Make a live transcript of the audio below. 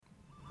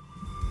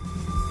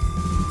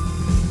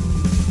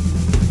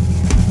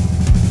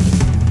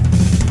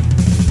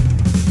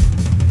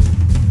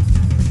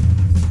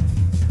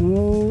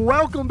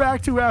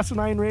back to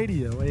Asinine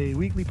Radio, a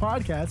weekly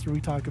podcast where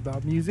we talk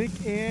about music,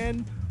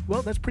 and,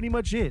 well, that's pretty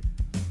much it.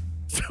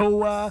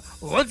 So,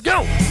 let's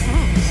go!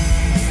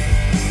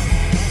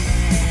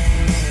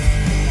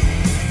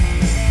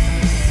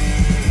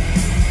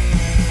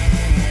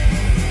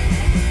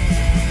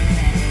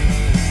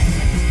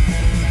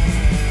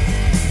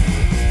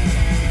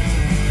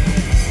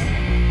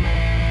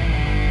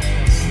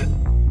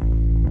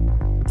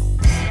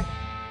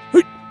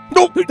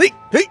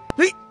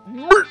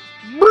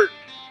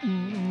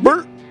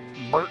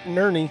 Bert and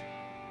Ernie.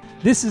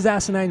 This is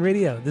Asinine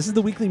Radio. This is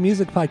the weekly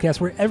music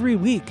podcast where every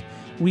week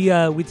we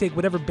take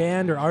whatever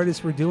band or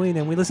artist we're doing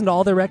and we listen to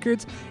all their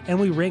records and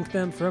we rank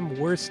them from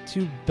worst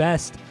to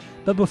best.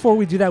 But before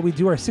we do that, we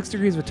do our 6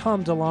 Degrees with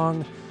Tom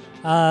DeLonge,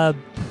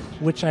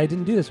 which I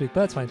didn't do this week,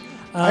 but that's fine.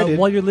 I did.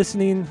 While you're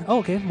listening,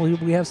 well,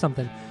 we have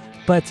something.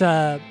 But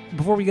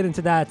before we get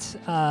into that,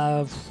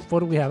 what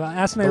do we have?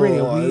 Asinine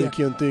Radio. I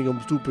can't think,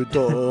 I'm stupid.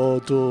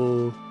 Go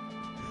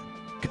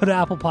to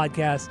Apple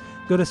Podcasts,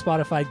 go to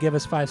Spotify, give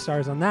us 5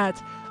 stars on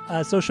that.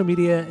 Social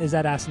media is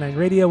at Asinine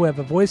Radio. We have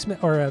a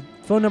voicemail or a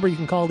phone number you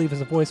can call, leave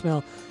us a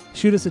voicemail,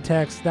 shoot us a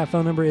text. That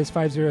phone number is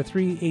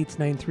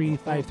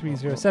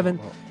 503-893-5307.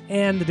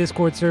 And the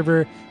Discord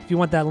server, if you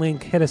want that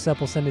link, hit us up.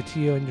 We'll send it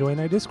to you and join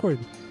our Discord.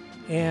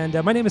 And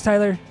my name is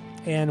Tyler,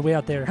 and way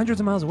out there,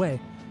 hundreds of miles away,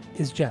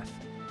 is Jeff.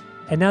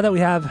 And now that we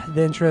have the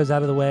intros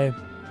out of the way,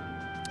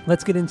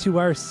 let's get into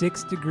our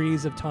 6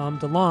 Degrees of Tom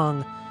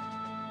DeLonge.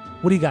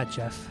 What do you got,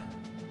 Jeff?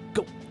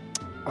 Go.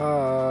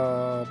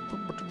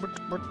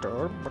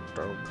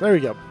 There we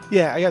go.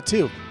 Yeah, I got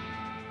 2.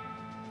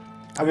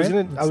 I was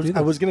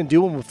gonna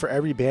do one for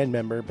every band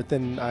member, but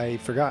then I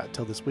forgot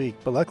till this week.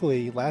 But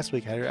luckily, last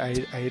week I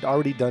had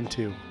already done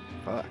 2.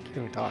 Fuck, can't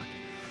even talk.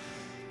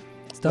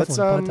 Let's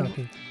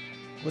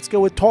go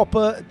with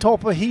Topa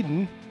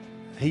Hedon.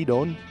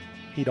 Hedon.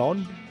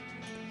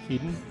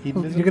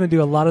 You're gonna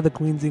do a lot of the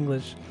Queen's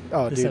English.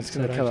 Oh, this dude, it's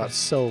gonna come out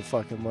so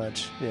fucking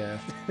much. Yeah.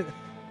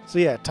 So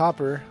yeah,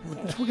 Topper.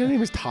 What kind of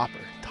name is Topper?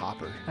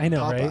 Topper. I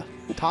know, Toppa. right?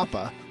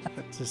 Toppa.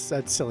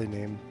 That's silly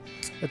name.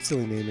 That's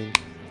silly naming.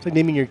 It's like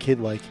naming your kid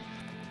like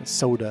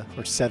Soda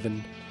or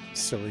Seven.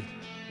 Silly.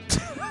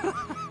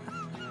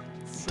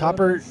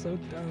 Topper. So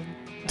dumb.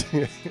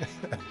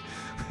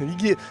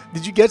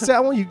 Did you guess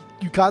that one? You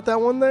caught that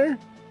one there?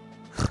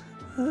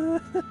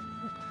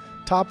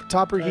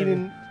 Topper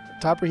Hedon.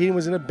 Topper Hedon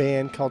was in a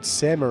band called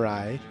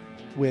Samurai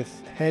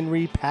with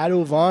Henry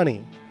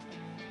Padovani.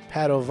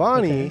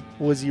 Padovani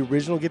was the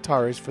original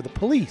guitarist for the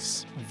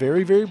Police,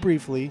 very, very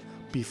briefly,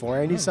 before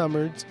Andy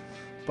Summers,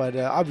 but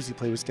obviously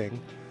played with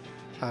Sting.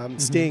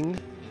 Sting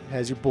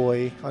has your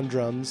boy on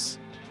drums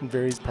in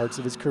various parts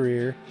of his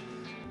career,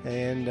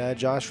 and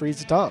Josh Freese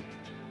the Tom.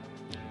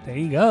 There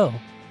you go.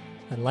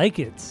 I like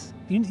it.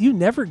 You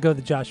never go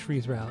the Josh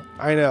Freese route.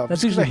 I know.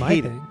 That's usually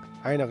my thing.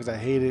 I know, because I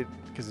hate it,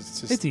 because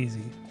it's just... It's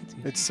easy.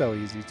 It's so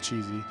easy. It's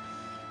cheesy.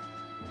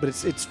 But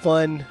it's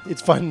fun.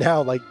 It's fun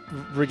now. Like,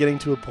 we're getting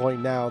to a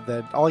point now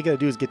that all I got to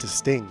do is get to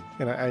Sting,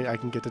 and I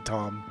can get to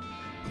Tom.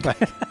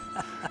 Like,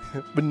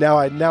 but now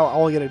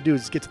all I got to do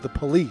is get to the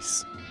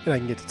Police, and I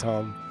can get to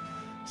Tom.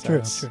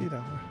 So true. You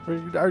know,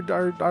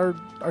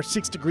 our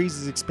 6 degrees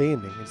is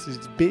expanding.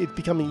 It's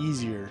becoming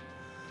easier.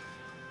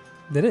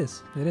 It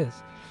is.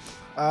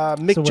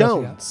 Mick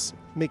Jones.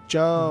 Mick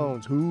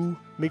Jones. Who?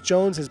 Mick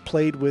Jones has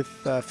played with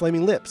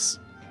Flaming Lips.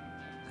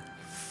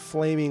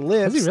 Flaming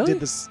Lips Has he really?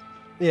 did this.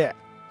 Yeah.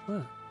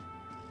 Huh.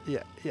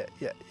 Yeah.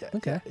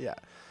 Okay. Yeah.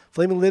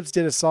 Flaming Lips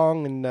did a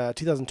song in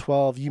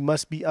 2012, "You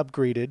Must Be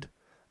Upgraded,"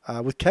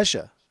 with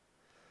Kesha.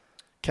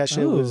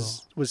 Kesha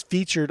was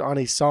featured on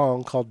a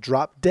song called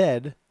 "Drop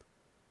Dead"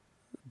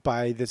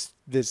 by this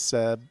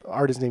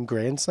artist named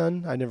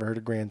Grandson. I never heard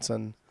of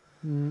Grandson.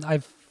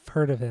 I've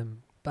heard of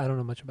him, but I don't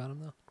know much about him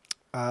though.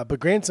 But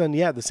Grandson,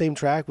 yeah, the same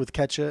track with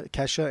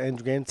Kesha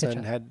and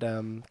Grandson had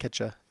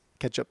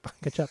Ketchup.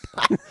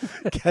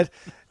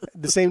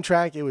 The same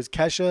track. It was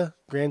Kesha,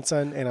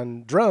 Grandson, and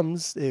on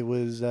drums it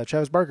was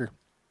Travis Barker.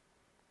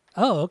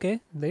 Oh, okay.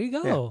 There you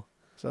go. Yeah.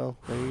 So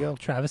there you go.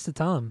 Travis to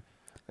Tom.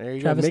 There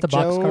you Travis go. the Mick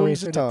boxcar Jones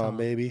racer to to Tom,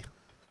 baby.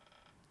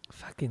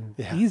 Fucking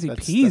Yeah, easy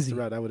that's peasy. the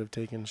route I would have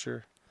taken.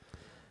 Sure.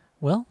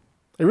 Well,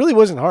 it really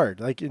wasn't hard.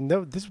 Like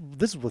this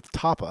is with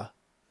Toppa,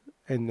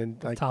 and then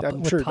like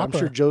I'm sure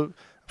Joe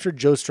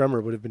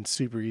Strummer would have been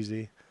super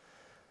easy.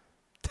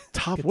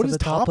 What is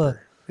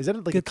Topper? Is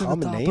that like a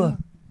common name?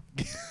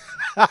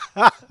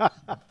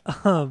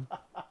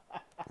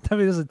 That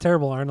was a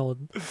terrible Arnold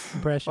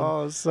impression.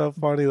 Oh, it's so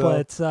funny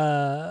though. But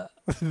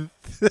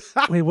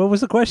wait, what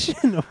was the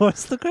question?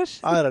 What's the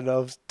question? I don't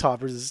know.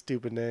 Topper's a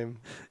stupid name.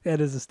 Yeah,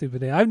 it is a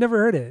stupid name. I've never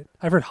heard it.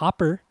 I've heard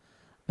Hopper,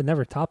 but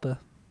never Toppa.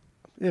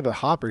 Yeah, but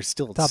Hopper's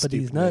still a Top of stupid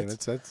these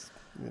nuts. name. That's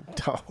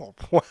oh,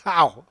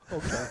 wow.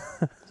 Okay.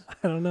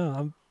 I don't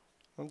know.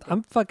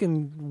 I'm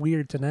fucking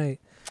weird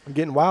tonight. I'm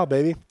getting wild,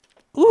 baby.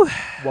 Ooh.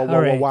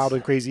 Well, wild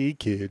and crazy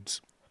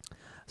kids.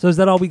 So is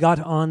that all we got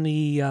on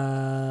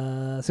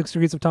the 6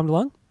 Degrees of Tom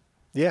DeLonge?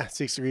 Yeah,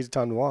 6 Degrees of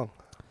Tom DeLonge.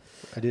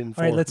 I did in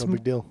 4. All right, No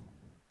big deal.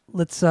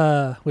 Let's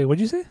wait.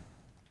 What'd you say?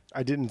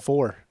 I did in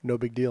 4. No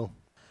big deal.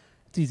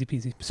 It's easy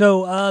peasy.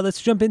 So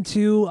let's jump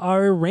into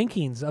our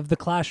rankings of the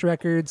Clash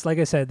records. Like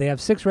I said, they have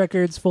 6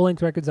 records,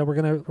 full-length records that we're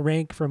going to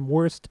rank from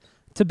worst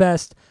to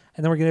best,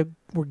 and then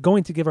we're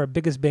going to give our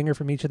biggest banger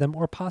from each of them,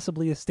 or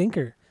possibly a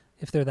stinker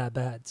if they're that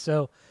bad.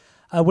 So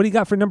what do you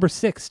got for number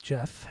 6,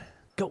 Jeff?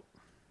 Go.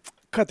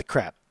 Cut the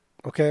crap,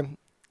 okay?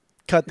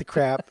 Cut the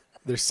crap.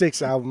 Their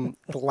 6th album,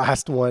 the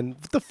last one.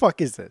 What the fuck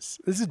is this?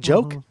 This is a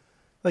joke?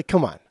 Like,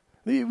 come on.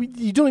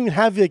 You don't even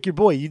have like your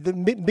boy.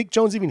 Mick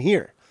Jones even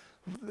here.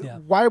 Yeah.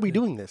 Why are we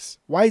doing this?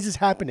 Why is this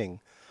happening?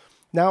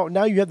 Now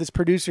you have this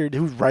producer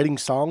who's writing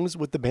songs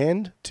with the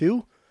band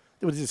too.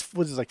 Was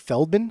this like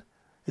Feldman?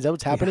 Is that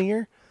what's happening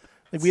here?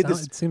 Like we had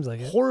this It seems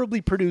like it.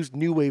 horribly produced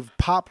new wave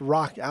pop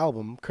rock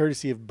album,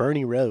 courtesy of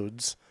Bernie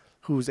Rhodes,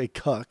 who's a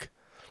cuck,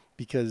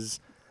 because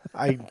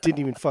I didn't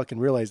even fucking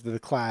realize that the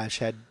Clash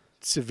had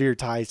severe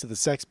ties to the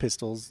Sex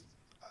Pistols,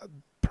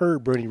 per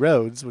Bernie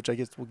Rhodes, which I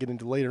guess we'll get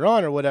into later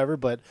on or whatever.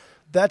 But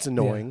that's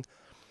annoying.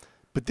 Yeah.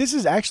 But this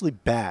is actually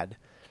bad.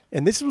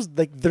 And this was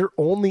like their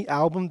only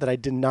album that I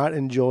did not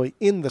enjoy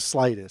in the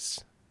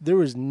slightest. There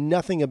was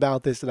nothing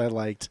about this that I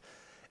liked.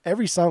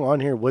 Every song on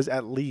here was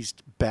at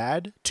least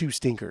bad to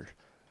stinker.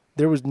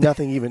 There was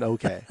nothing even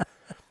okay.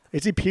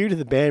 It's a period of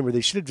the band where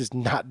they should have just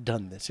not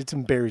done this. It's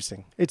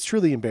embarrassing. It's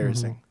truly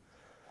embarrassing.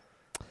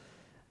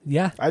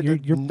 Yeah, I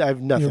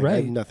have nothing. You're right. I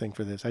have nothing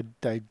for this.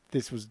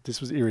 This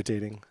was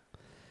irritating.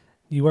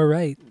 You are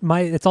right.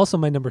 It's also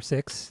my number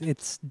 6.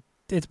 It's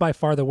by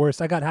far the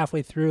worst. I got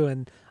halfway through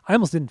and I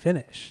almost didn't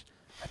finish.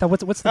 I thought,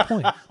 what's the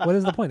point? What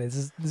is the point?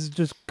 This is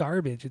just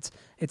garbage.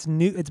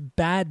 It's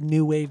bad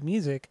new wave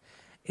music,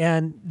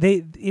 and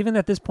they even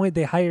at this point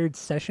they hired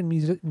session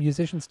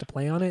musicians to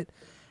play on it,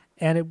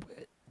 and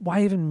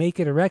why even make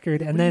it a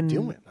record? And then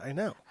doing? I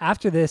know.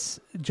 After this,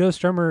 Joe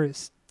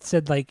Strummer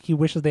said like he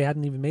wishes they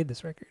hadn't even made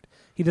this record.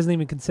 He doesn't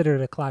even consider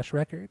it a Clash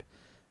record,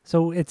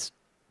 so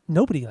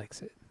nobody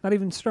likes it. Not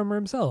even Strummer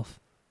himself.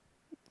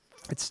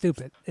 It's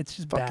stupid. It's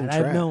just fucking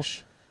bad.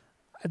 trash.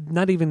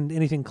 Not even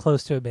anything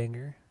close to a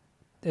banger.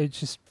 It's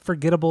just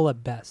forgettable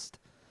at best.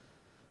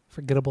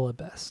 Forgettable at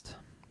best.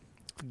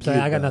 Sorry,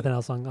 I got nothing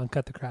else on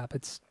Cut the Crap.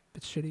 It's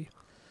shitty.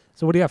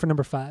 So what do you got for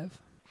number 5?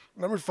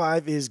 Number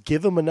 5 is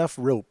Give 'Em Enough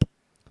Rope.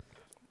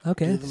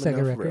 Okay, Give 'Em second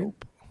Enough record.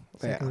 Rope.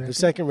 The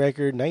second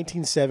record,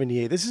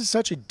 1978. This is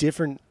such a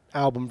different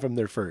album from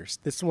their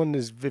first. This one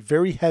is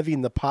very heavy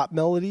in the pop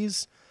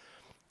melodies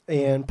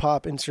and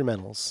pop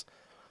instrumentals.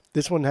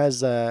 This one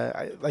has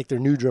like their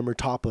new drummer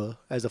Tapa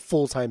as a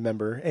full-time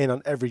member and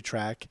on every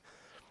track.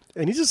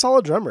 And he's a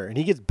solid drummer, and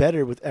he gets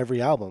better with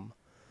every album.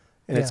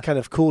 And it's kind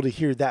of cool to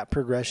hear that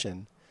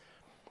progression.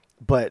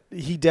 But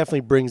he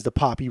definitely brings the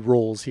poppy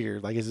rolls here,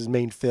 like as his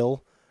main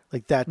fill.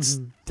 Like that's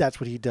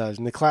what he does.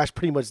 And the Clash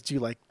pretty much do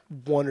like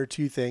one or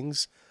two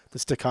things, the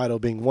staccato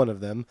being one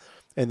of them,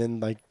 and then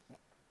like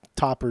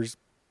Tapa's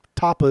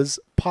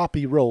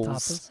poppy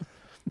rolls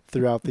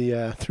throughout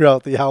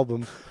the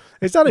album.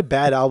 It's not a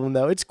bad album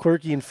though. It's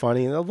quirky and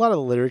funny, and a lot of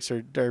the lyrics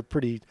are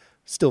pretty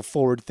still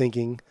forward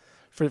thinking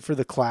for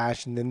the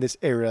Clash and in this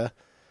era.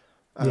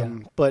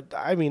 But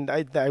I mean,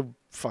 I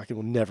fucking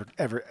will never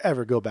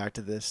ever go back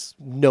to this,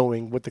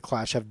 knowing what the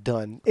Clash have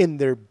done in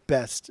their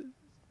best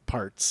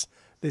parts.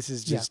 This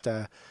is just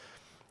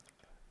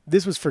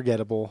this was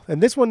forgettable,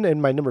 and this one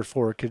and my number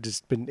 4 could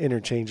just been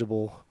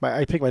interchangeable.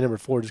 I picked my number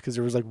 4 just because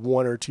there was like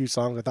one or two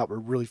songs I thought were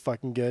really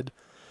fucking good.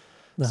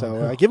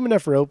 I give them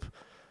enough rope.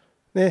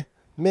 Meh.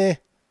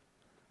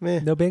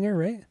 No banger,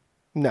 right?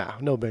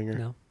 No banger.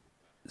 No.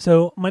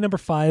 So my number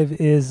 5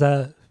 is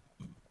oh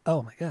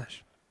my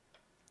gosh.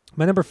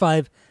 My number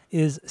 5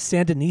 is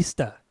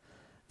Sandinista,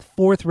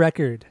 4th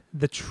record,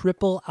 the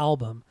triple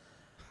album.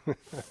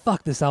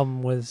 Fuck, this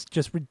album was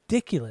just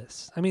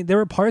ridiculous. I mean, there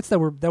were parts that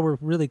were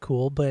really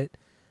cool, but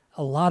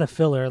a lot of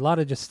filler, a lot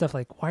of just stuff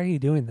like, why are you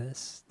doing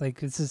this?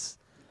 Like, it's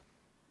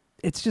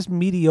just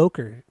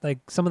mediocre. Like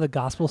some of the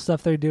gospel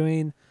stuff they're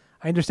doing,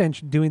 I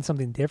understand doing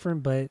something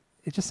different, but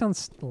it just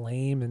sounds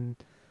lame, and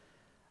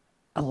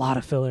a lot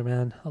of filler,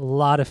 man. A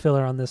lot of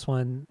filler on this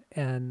one,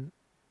 and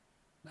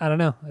I don't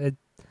know.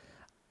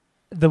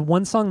 The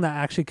one song that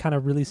actually kind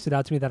of really stood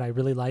out to me that I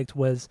really liked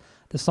was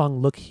the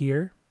song "Look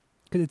Here,"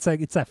 because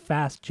it's that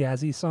fast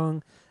jazzy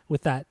song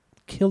with that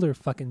killer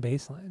fucking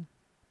bass line.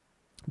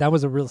 That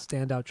was a real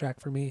standout track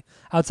for me,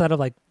 outside of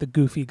like the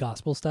goofy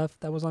gospel stuff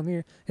that was on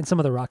here and some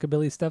of the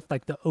rockabilly stuff,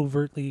 like the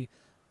overtly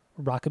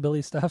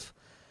rockabilly stuff,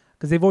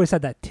 because they've always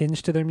had that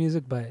tinge to their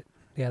music. But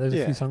yeah, there's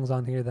a few songs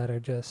on here that are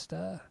just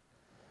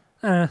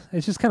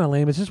it's just kind of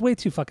lame. It's just way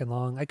too fucking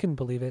long. I couldn't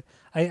believe it.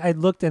 I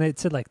looked and it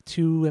said like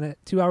 2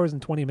 hours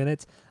and 20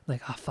 minutes. I'm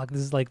like, oh fuck,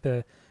 this is like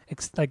the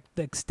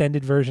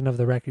extended version of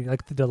the record,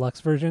 like the deluxe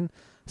version.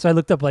 So I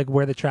looked up like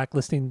where the track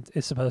listing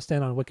is supposed to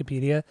end on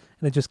Wikipedia,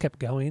 and it just kept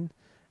going.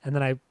 And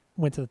then I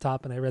went to the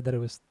top and I read that it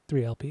was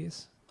 3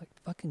 LPs. Like,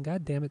 fucking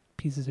goddamn it,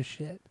 pieces of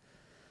shit.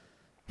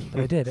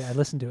 But I did. I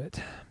listened to it.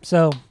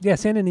 So yeah,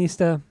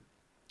 Sandinista.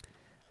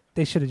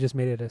 They should have just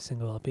made it a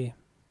single LP.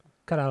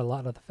 Cut out a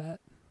lot of the fat.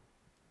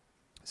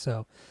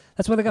 So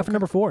that's what I got for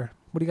number 4.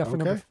 What do you got for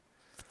number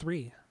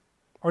 3?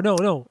 Or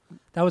no,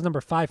 that was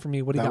number 5 for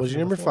me. What do you got? That was for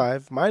your number 4?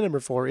 5. My number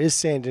 4 is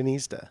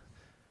Sandinista,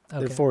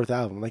 their Okay. 4th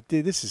album. Like,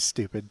 dude, this is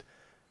stupid.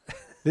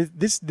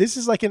 This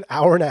is like an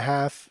hour and a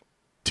half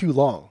too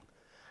long.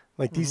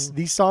 Like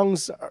these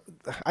songs,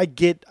 I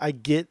get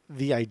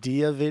the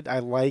idea of it. I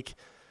like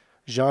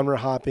genre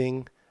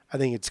hopping. I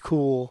think it's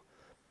cool.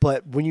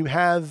 But when you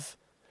have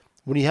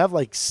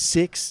like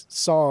 6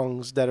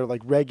 songs that are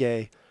like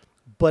reggae,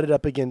 butted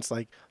up against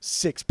like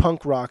 6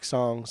 punk rock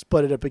songs,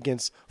 butted up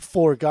against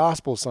 4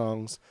 gospel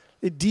songs,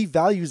 it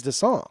devalues the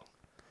song.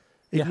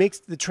 It makes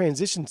the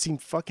transition seem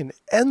fucking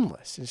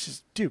endless. It's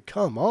just, dude,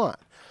 come on.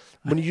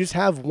 When you just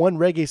have one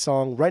reggae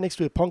song right next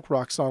to a punk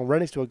rock song, right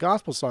next to a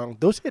gospel song,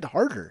 those hit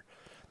harder.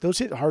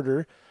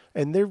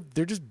 And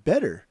they're just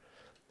better.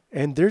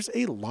 And there's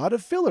a lot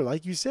of filler,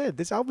 like you said.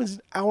 This album is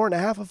an hour and a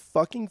half of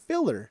fucking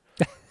filler.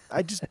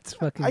 I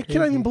fucking cannot even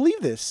crazy.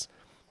 believe this.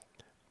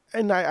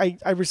 And I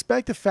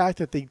respect the fact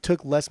that they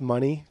took less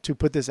money to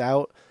put this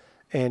out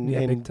and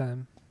Big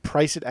time.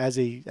 price it as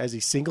a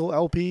single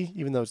LP,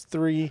 even though it's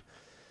 3.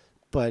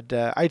 But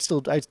I'd still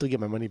get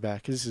my money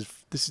back. 'Cause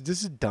this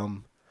is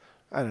dumb.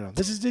 I don't know.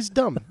 This is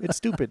dumb. It's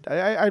stupid.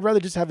 I'd rather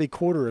just have a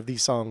quarter of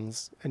these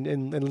songs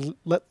and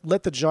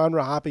let the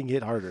genre hopping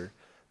hit harder.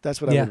 That's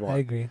what I would want. I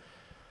agree.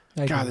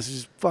 God, this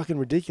is fucking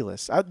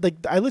ridiculous.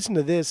 I listened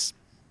to this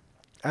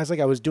as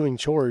I was doing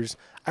chores.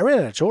 I ran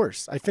out of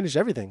chores. I finished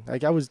everything.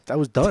 Like I was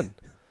done.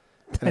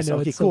 And I said,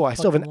 okay, it's so cool. I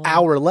still have an fucking long.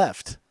 hour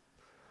left.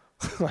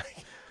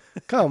 Like,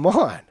 come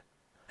on.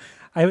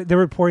 There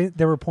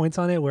were points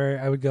on it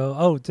where I would go,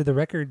 oh, did the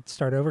record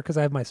start over? Because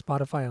I have my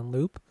Spotify on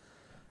loop,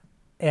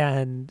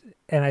 and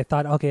I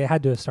thought, okay, I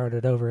had to have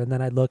started over, and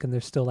then I'd look, and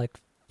there's still like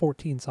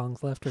 14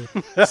 songs left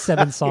or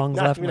 7 songs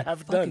not left. even I'm like,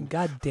 half done. fucking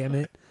god damn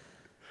it!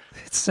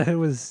 It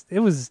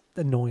was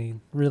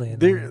annoying, really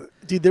annoying.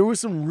 There was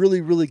some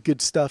really, really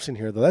good stuffs in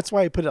here, though. That's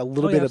why I put it a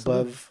little bit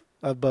absolutely.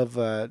 above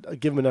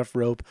Give 'Em Enough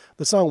Rope.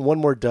 The song One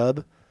More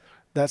Dub,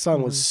 that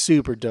song was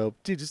super dope.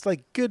 Dude, just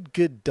like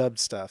good dub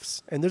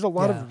stuffs. And there's a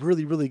lot of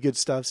really, really good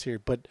stuffs here,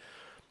 but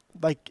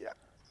like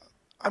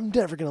I'm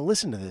never going to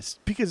listen to this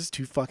because it's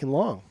too fucking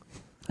long.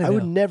 I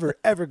would know. never,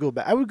 ever go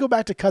back. I would go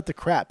back to Cut the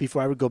Crap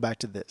before I would go back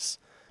to this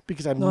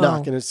because I'm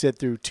not going to sit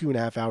through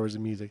 2.5 hours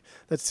of music.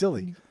 That's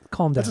silly.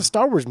 Calm down. That's a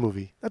Star Wars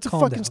movie. That's a Calm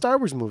fucking down. Star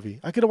Wars movie.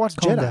 I could have watched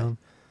Calm Jedi. down.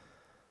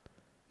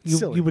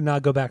 Silly. You would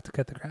not go back to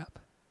Cut the Crap.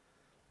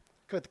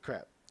 Cut the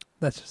Crap.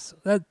 That's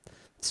just that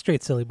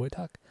straight silly boy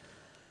talk.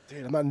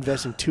 Dude, I'm not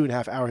investing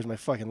 2.5 hours of my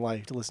fucking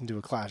life to listen to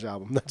a Clash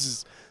album.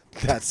 That's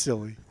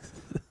silly.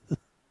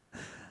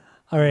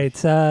 All right.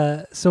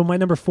 So my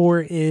number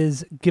 4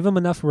 is Give 'Em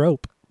Enough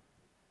Rope.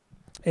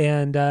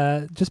 And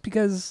just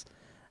because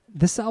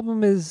this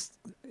album is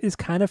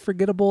kind of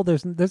forgettable,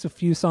 there's a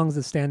few songs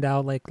that stand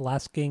out, like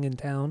Last King in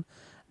Town.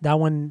 That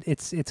one,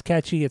 it's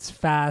catchy, it's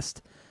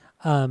fast.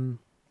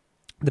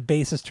 The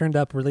bass is turned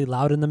up really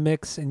loud in the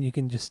mix, and you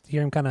can just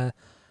hear him kind of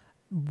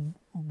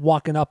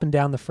walking up and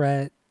down the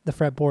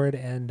fretboard,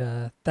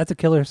 and that's a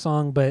killer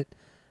song. But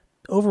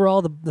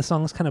overall, the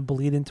songs kind of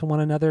bleed into one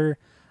another.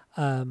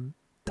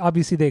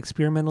 Obviously, they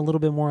experiment a little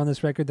bit more on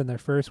this record than their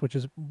first, which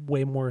is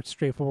way more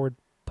straightforward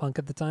punk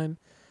at the time,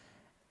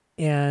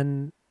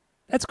 and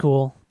that's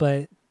cool.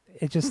 But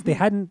it just they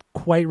hadn't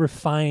quite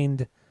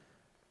refined.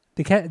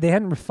 They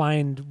hadn't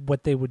refined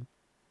what they would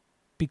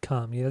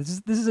become. You know,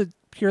 this is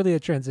purely a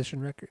transition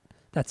record.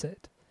 That's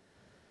it.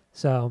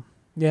 So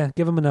yeah,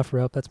 Give 'Em Enough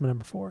Rope. That's my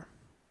number 4.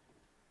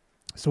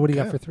 So what do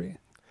you got for 3?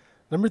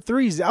 Number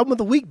 3 is the album of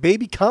the week,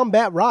 baby.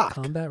 Combat Rock.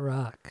 Combat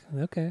Rock.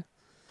 Okay.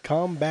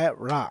 Combat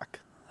Rock.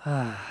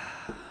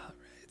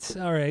 It's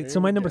all right. So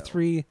There my we number go.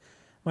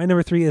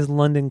 3 is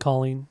London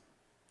Calling.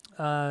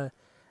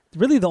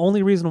 Really the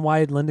only reason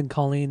why London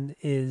Calling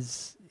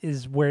is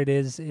where it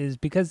is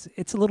because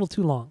it's a little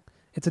too long.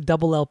 It's a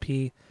double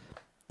LP.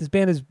 This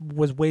band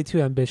was way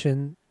too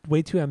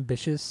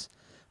ambitious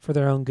for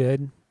their own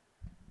good.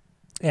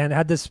 And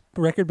had this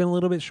record been a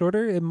little bit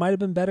shorter, it might have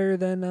been better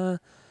than a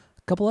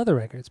couple other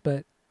records.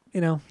 But you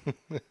know,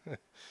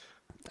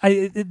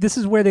 this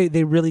is where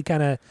they really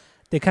kind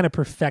of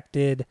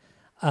perfected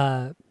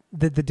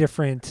the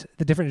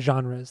different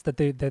genres that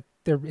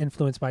they're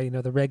influenced by. You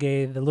know, the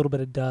reggae, the little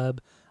bit of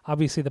dub.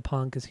 Obviously, the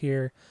punk is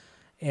here,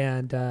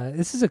 and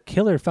this is a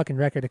killer fucking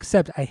record.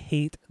 Except I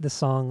hate the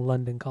song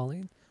 "London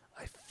Calling."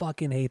 I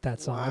fucking hate that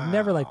song. I've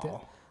never liked it.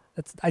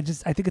 I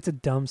think it's a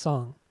dumb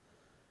song.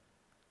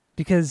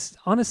 Because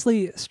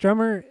honestly,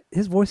 Strummer,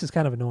 his voice is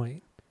kind of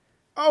annoying.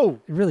 Oh,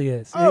 It really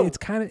is. Oh. It's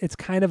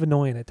kind of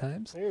annoying at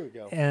times. there we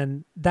go.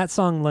 And that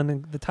song,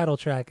 London, the title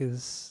track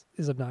is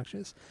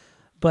obnoxious.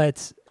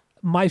 But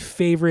my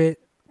favorite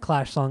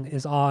Clash song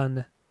is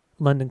on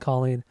London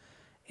Calling.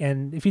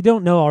 And if you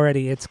don't know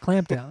already, it's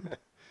Clampdown.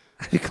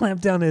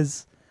 Clampdown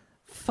is,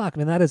 fuck,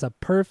 man, that is a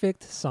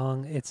perfect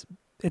song. It's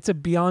a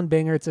beyond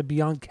banger. It's a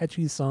beyond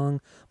catchy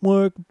song.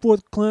 More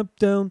fourth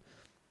Clampdown.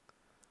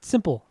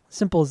 Simple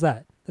as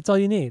that. That's all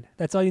you need.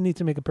 That's all you need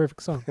to make a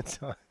perfect song.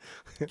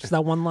 Just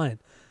that one line.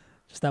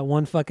 Just that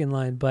one fucking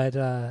line. But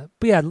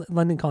yeah,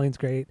 London Calling's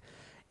great.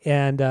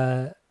 And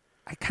I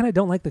kind of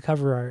don't like the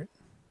cover art.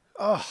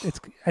 Oh,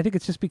 I think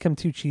it's just become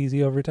too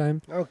cheesy over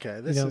time. okay.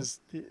 This know.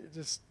 is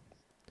just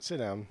sit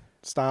down.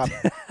 Stop.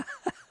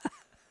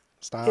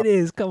 Stop. It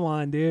is. Come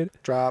on, dude.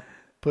 Drop.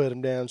 Put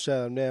him down.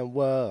 Shut him down.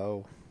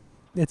 Whoa.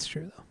 It's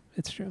true though.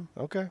 It's true.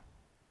 Okay.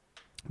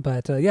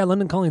 But yeah,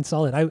 London Calling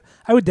solid.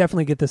 I would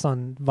definitely get this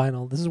on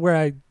vinyl. This is where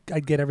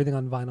I'd get everything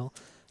on vinyl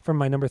from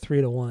my number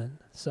 3 to 1.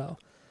 So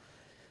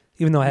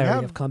even though I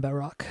already have Combat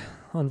Rock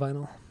on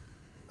vinyl.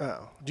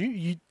 Oh, do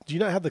you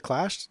not have the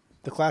Clash?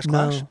 The Clash?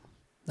 No,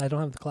 I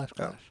don't have the Clash.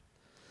 Oh.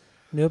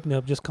 Nope,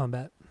 just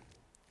Combat.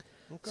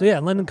 Okay. So yeah,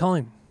 London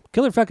Calling,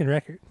 killer fucking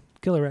record,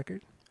 killer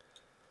record.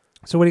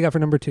 So what do you got for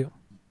number 2?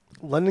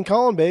 London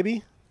Calling,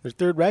 baby. Their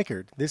third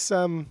record. This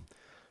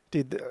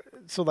dude.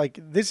 So like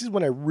this is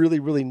when I really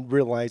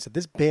realized that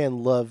this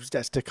band loves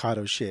that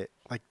staccato shit.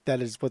 Like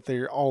that is what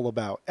they're all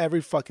about.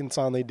 Every fucking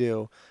song they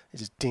do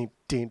is just ding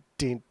ding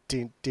ding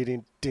ding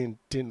ding ding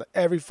ding.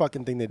 Every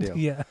fucking thing they do.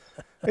 Yeah,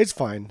 it's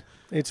fine.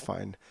 It's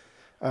fine.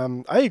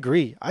 I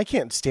agree. I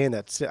can't stand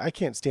that. I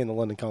can't stand the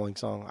London Calling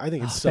song. I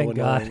think it's so thank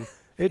annoying. God.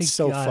 It's Thank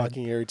so God.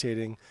 fucking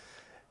irritating.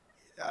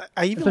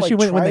 I even especially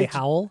like when they tried-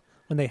 howl.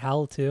 When they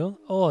howl too.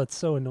 Oh, it's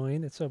so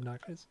annoying. It's so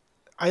obnoxious.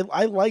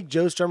 I like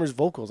Joe Strummer's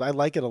vocals. I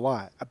like it a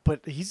lot,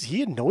 but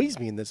he annoys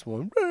me in this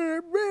one.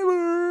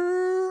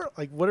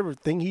 Like whatever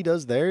thing he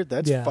does there,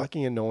 that's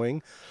fucking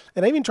annoying.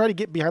 And I even try to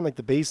get behind like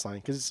the bass line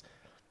because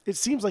it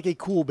seems like a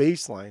cool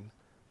bass line,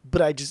 but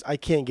I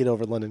can't get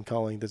over London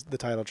Calling, the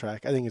title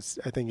track. I think it's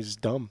just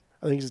dumb.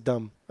 I think it's just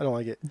dumb. I don't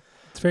like it.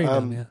 It's very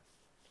dumb. Yeah.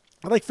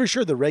 I like for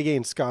sure the reggae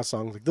and ska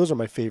songs. Like those are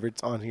my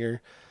favorites on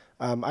here.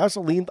 I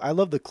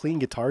love the clean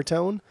guitar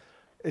tone.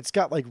 It's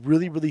got like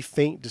really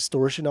faint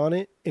distortion on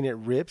it, and it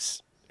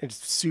rips.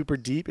 It's super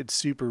deep. It's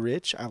super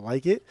rich. I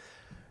like it.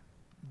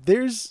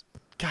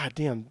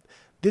 Goddamn,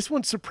 this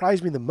one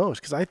surprised me the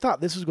most because I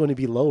thought this was going to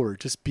be lower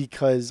just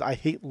because I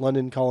hate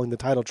London Calling the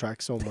title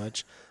track so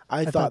much.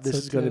 I thought this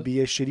was going to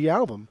be a shitty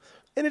album,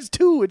 and it's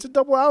a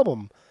double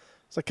album.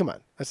 It's like, come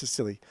on, that's just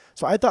silly.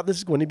 So I thought this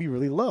was going to be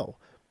really low,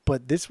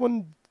 but this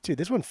one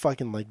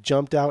fucking like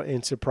jumped out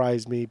and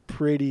surprised me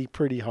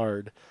pretty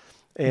hard.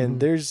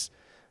 And there's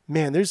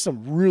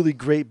some really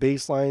great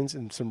bass lines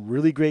and some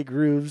really great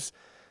grooves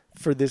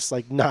for this,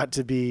 like, not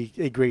to be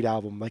a great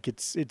album. Like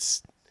it's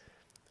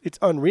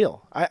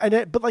unreal.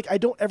 But like, I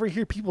don't ever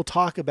hear people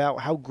talk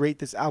about how great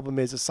this album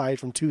is aside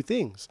from two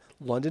things: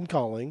 London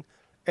Calling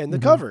and the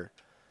cover.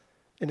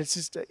 And it's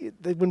just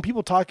when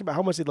people talk about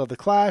how much they love the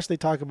Clash, they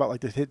talk about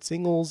like the hit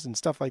singles and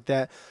stuff like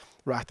that.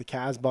 Rock the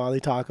Casbah, they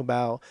talk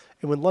about,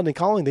 and when London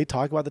Calling, they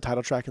talk about the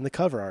title track and the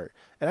cover art.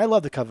 And I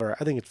love the cover art.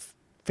 I think it's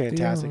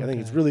fantastic. I think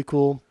it's really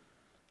cool.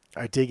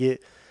 I dig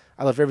it.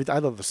 I love everything. I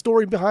love the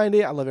story behind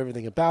it. I love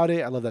everything about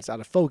it. I love that's out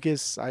of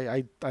focus.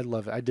 I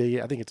love it. I dig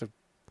it. I think it's an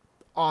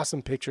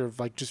awesome picture of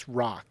like just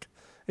rock.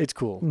 It's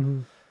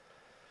cool.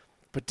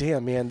 But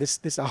damn, man,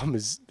 this album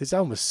is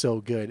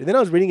so good. And then I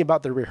was reading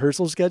about the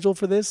rehearsal schedule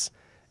for this.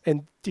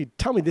 And dude,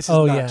 tell me this is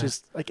not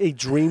just like a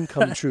dream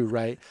come true,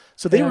 right?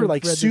 So they were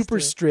like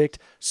super strict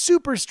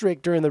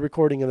during the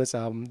recording of this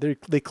album.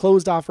 They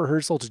closed off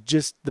rehearsal to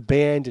just the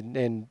band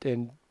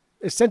and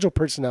essential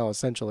personnel,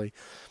 essentially.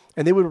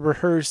 And they would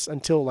rehearse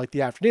until like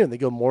the afternoon. They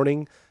go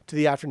morning to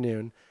the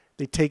afternoon.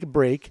 They take a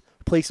break,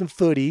 play some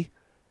footy,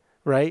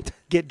 right?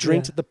 Get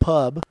drinks at the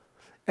pub,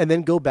 and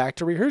then go back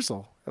to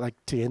rehearsal like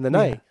to end the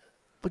night.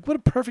 Like what a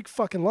perfect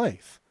fucking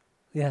life.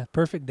 Yeah,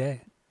 perfect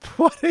day.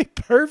 What a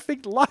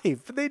perfect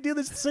life. They do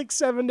this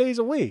 6-7 days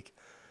a week.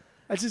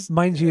 It's just,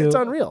 mind you, it's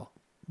unreal.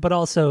 But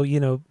also,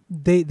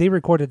 they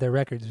recorded their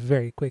records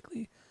very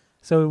quickly.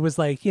 So it was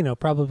like,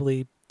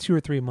 probably 2 or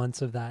 3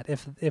 months of that,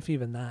 if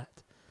even that.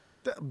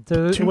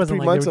 So it wasn't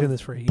like they were doing this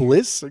for a year.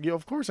 Bliss?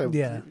 Of course.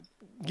 Give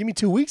me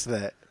 2 weeks of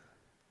that.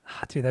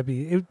 Dude,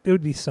 it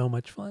would be so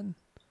much fun.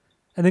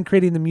 And then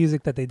creating the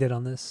music that they did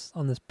on this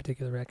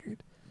particular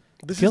record.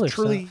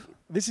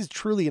 This is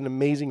truly an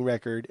amazing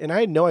record, and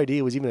I had no idea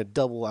it was even a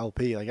double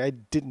LP. Like I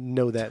didn't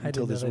know that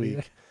until this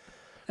week.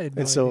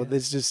 And so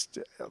it's just,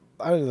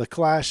 I don't know. The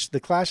Clash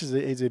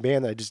is a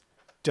band that I just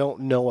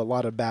don't know a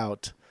lot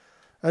about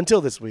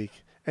until this week,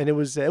 and it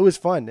was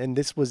fun. And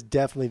this was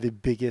definitely the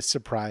biggest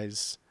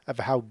surprise of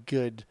how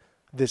good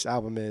this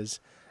album is.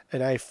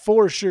 And I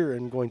for sure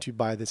am going to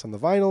buy this on the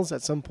vinyls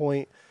at some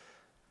point.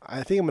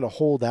 I think I'm going to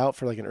hold out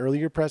for like an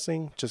earlier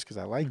pressing just because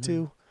I like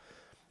to.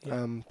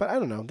 Yeah. But I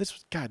don't know. This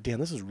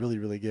was really,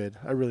 really good.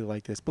 I really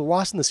like this. But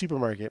Lost in the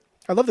Supermarket.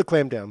 I love the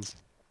Clam Down.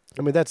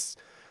 I mean, that's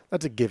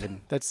a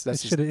given.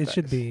 It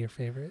should be your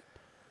favorite.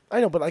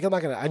 I know, but like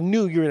I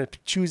knew you were gonna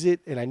choose it,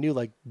 and I knew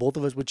like both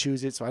of us would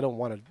choose it, so I don't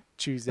want to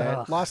choose that.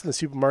 Ugh. Lost in the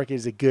Supermarket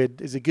is a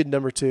good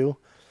number 2.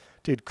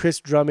 Dude,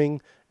 crisp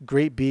drumming,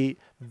 great beat,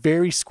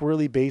 very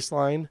squirrely bass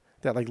line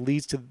that like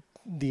leads to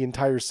the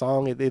entire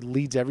song. It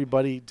leads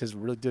everybody, does a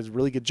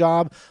really good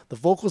job. The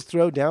vocals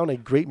throw down a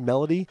great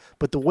melody,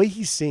 but the way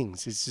he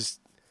sings is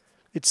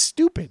it's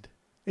stupid.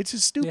 It's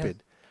just stupid.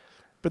 Yeah.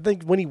 But then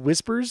when he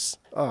whispers,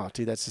 oh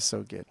dude, that's just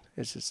so good.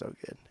 It's just so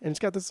good. And it's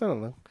got this, I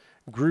don't know,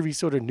 groovy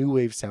sort of new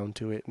wave sound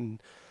to it.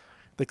 And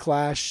the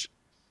Clash,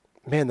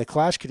 man, the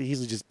Clash could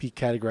easily just be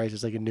categorized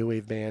as like a new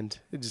wave band.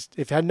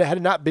 If had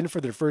it not been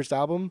for their first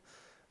album,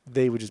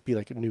 they would just be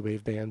like a new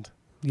wave band.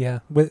 Yeah,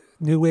 with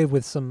new wave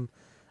with some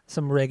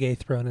reggae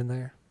thrown in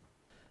there.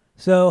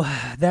 So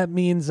that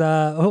means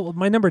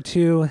my number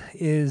 2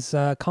 is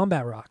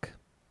combat rock.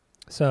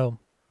 So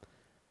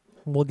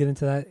we'll get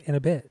into that in a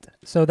bit.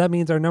 So that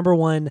means our number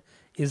 1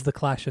 is the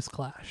Clash's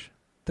Clash.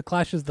 The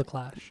Clash is the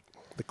Clash.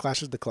 The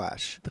Clash is the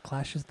Clash. The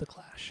Clash is the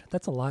Clash.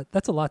 That's a lot.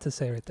 That's a lot to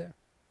say right there.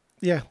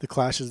 Yeah, the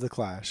Clash is the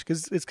Clash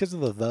because it's because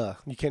of the.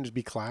 You can't just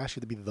be Clash.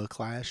 You have to be the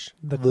Clash.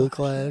 The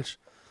Clash.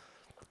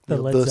 The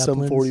You know, Led the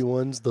Zeppelins. Sum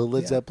 41s. The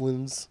Led Yeah.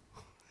 Zeppelins.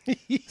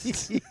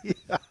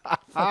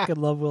 Fucking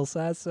love Will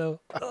Sasso.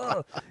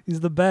 Ugh, he's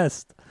the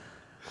best.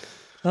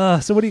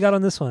 So what do you got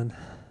on this one?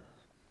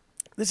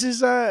 This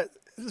is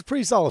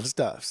pretty solid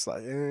stuff. It's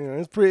like,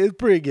 it's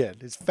pretty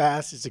good. It's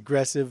fast. It's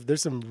aggressive.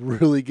 There's some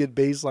really good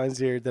bass lines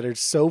here that are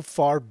so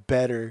far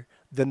better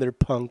than their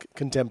punk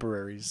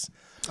contemporaries.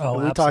 Oh,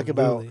 when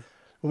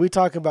we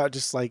talk about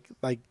just like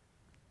I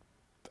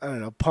don't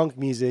know, punk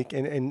music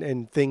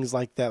and things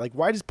like that. Like,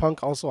 why does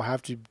punk also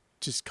have to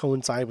just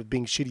coincide with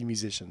being shitty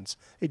musicians?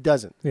 It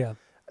doesn't. Yeah.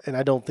 And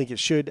I don't think it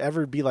should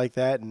ever be like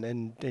that.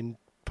 And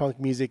punk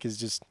music is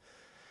just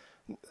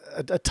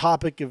a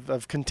topic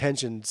of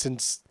contention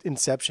since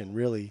inception,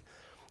 really.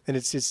 And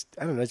it's just,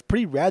 I don't know, it's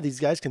pretty rad. These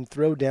guys can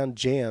throw down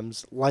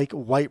jams like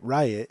White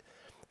Riot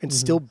and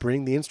still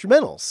bring the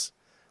instrumentals.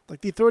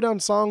 Like, they throw down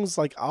songs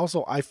like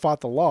also I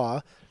Fought the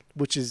Law,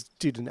 which is,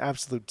 dude, an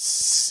absolute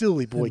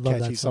silly boy love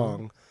catchy that song.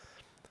 song.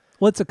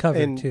 Well, it's a cover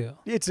And too.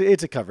 it's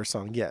a cover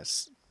song,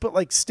 yes. But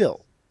like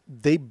still,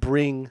 they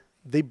bring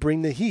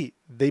the heat.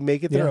 They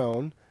make it their Yeah.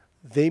 own.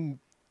 Dude,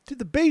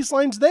 the bass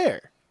line's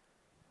there.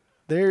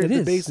 It the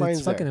is. bass line's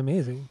It's fucking there.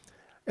 amazing.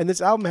 And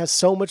this album has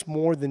so much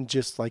more than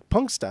just like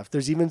punk stuff.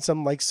 There's even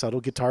some like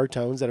subtle guitar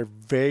tones that are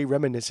very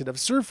reminiscent of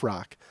surf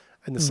rock.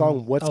 And the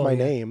song "What's Oh, My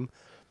yeah. Name,"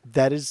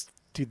 that is,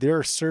 dude, there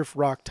are surf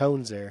rock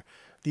tones there.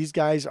 These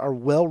guys are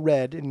well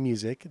read in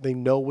music. They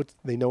know what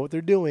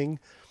they're doing,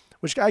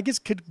 which I guess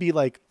could be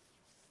like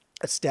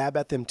a stab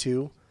at them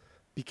too,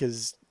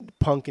 because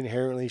punk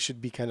inherently should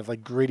be kind of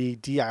like gritty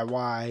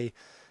DIY,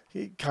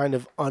 kind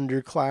of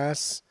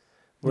underclass.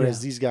 Whereas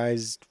Yeah. these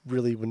guys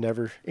really were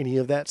never any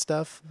of that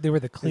stuff. They were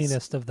the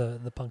cleanest of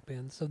the punk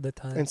bands of the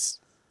time.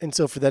 And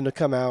so for them to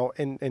come out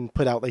and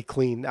put out a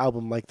clean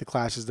album like The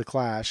Clash is the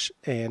Clash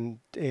and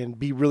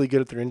be really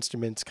good at their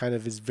instruments kind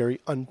of is very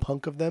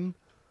unpunk of them.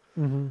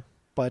 Mm-hmm.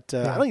 But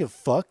Yeah. I don't give a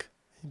fuck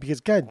because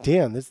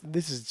goddamn,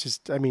 this is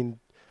just, I mean,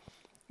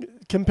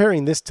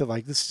 comparing this to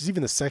like, this is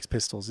even the Sex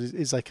Pistols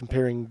is like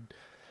comparing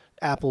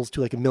apples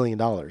to like $1 million.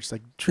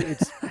 Like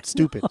it's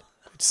stupid.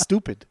 It's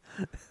stupid.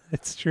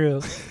 It's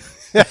true.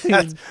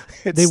 It's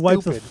They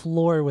wiped the stupid.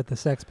 floor with the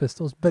Sex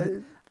Pistols, but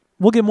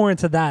we'll get more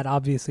into that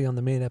obviously on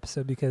the main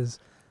episode because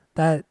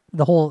the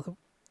whole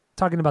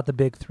talking about the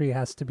big three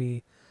has to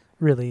be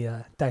really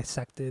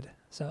dissected.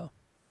 So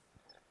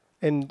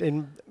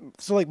And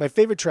so like my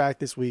favorite track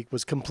this week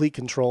was Complete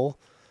Control.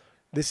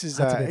 This is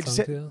that's a good it's-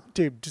 song too.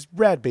 dude, just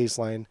rad bass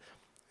line.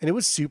 And it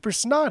was super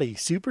snotty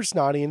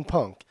and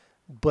punk,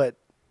 but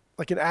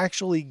like an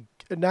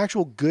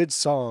actual good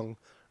song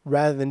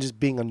rather than just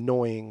being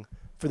annoying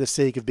for the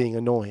sake of being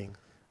annoying,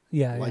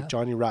 Yeah, like yeah.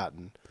 Johnny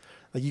Rotten.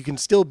 Like you can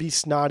still be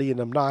snotty and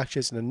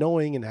obnoxious and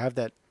annoying and have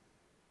that,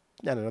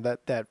 I don't know,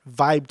 that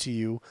vibe to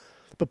you,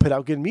 but put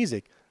out good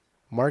music.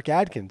 Mark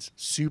Adkins,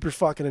 super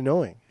fucking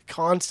annoying,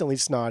 constantly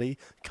snotty,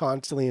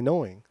 constantly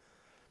annoying.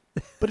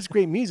 But it's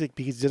great music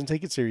because he doesn't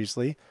take it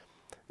seriously,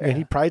 and he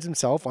Yeah. prides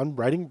himself on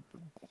writing.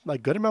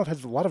 Like Goodermouth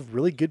has a lot of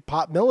really good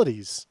pop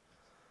melodies.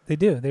 They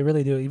do. They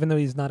really do. Even though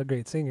he's not a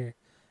great singer,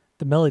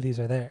 the melodies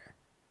are there.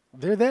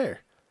 They're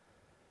there.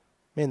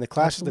 Man, the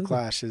Clash is the Absolutely.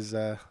 Clash is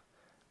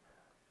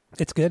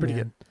It's good, pretty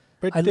man.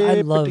 good.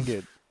 I love pretty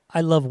good.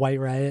 I love White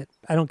Riot.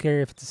 I don't care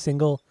if it's a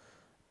single.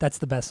 That's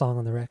the best song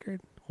on the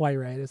record. White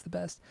Riot is the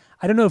best.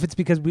 I don't know if it's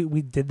because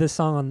we did this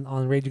song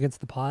on Rage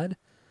Against the Pod,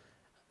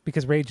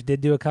 because Rage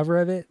did do a cover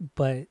of it,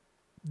 but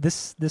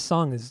this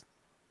song is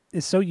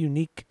so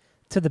unique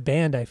to the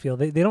band. I feel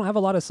they don't have a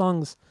lot of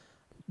songs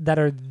that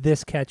are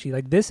this catchy.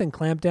 Like this and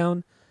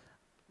Clampdown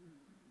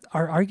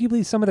are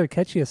arguably some of their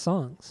catchiest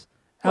songs.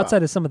 Wow.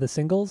 Outside of some of the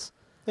singles,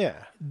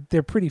 Yeah.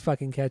 they're pretty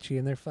fucking catchy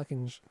and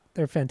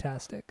they're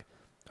fantastic.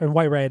 And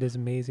White Riot is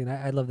amazing.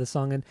 I love this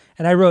song and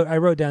I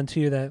wrote down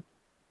too that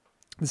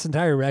this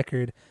entire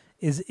record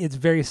it's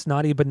very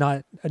snotty but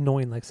not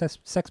annoying like Sex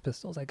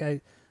Pistols. Like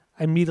I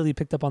immediately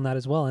picked up on that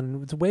as well,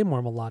 and it's way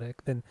more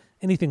melodic than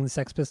anything the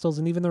Sex Pistols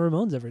and even the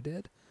Ramones ever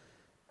did.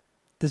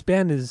 This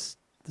band's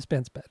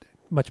better,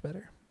 much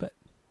better. But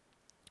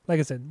like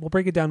I said, we'll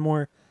break it down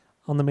more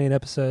on the main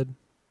episode.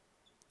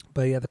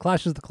 But yeah, the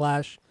Clash is the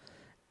Clash.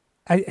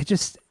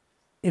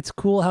 It's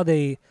cool how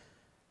this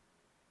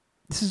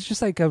is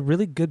just like a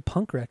really good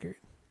punk record,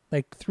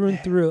 like through and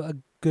through a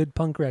good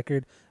punk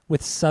record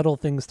with subtle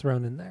things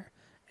thrown in there,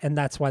 and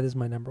that's why this is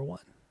my number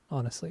one.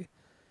 Honestly,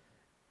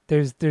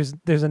 there's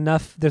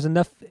enough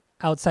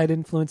outside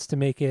influence to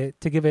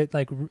give it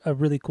like a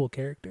really cool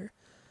character,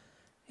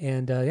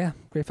 And yeah,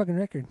 great fucking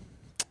record.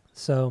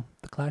 So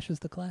the Clash is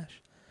the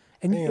Clash.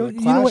 And Man, you the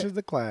know Clash what? is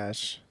the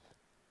Clash.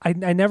 I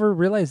never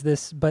realized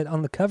this, but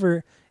on the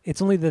cover,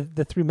 it's only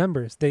the three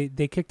members. They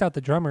kicked out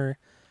the drummer,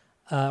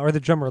 or the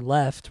drummer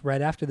left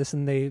right after this,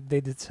 and they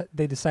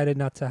decided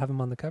not to have him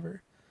on the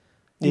cover,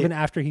 even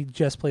after he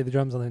just played the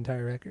drums on the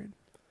entire record.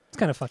 It's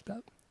kind of fucked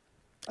up.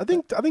 I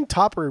think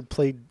Topper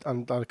played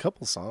on a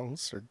couple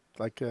songs, or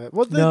like on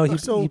the He played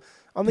U.S.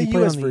 on the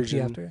EP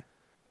version, after.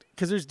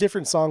 because there's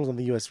different songs on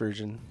the U.S.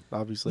 version,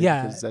 obviously.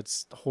 Yeah. Because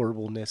that's the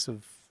horribleness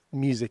of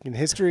music and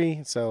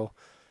history. So.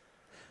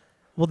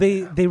 Well,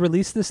 they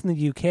released this in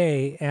the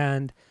UK,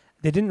 and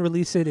they didn't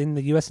release it in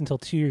the US until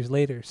 2 years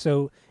later.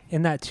 So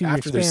in that 2 year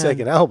After span, their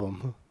second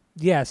album.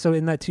 yeah. So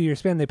in that 2 year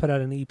span, they put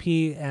out an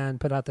EP and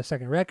put out their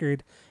second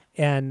record,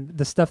 and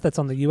the stuff that's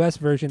on the US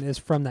version is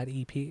from that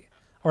EP,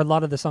 or a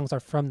lot of the songs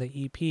are from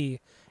the EP,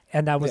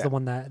 and that was the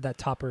one that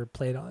Topper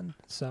played on.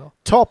 So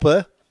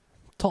Topper,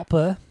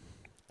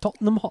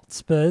 Tottenham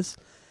Hotspurs,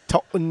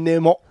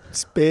 Tottenham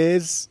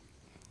Hotspurs,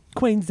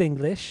 Queen's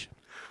English.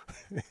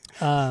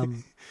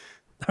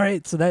 All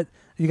right, so that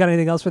you got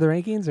anything else for the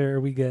rankings, or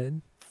are we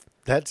good?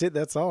 That's it.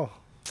 That's all.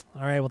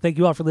 All right. Well, thank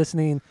you all for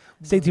listening.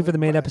 Stay tuned for the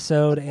main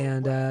episode,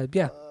 and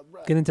yeah,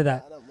 get into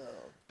that.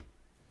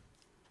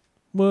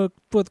 Work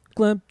for the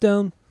clamp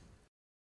down.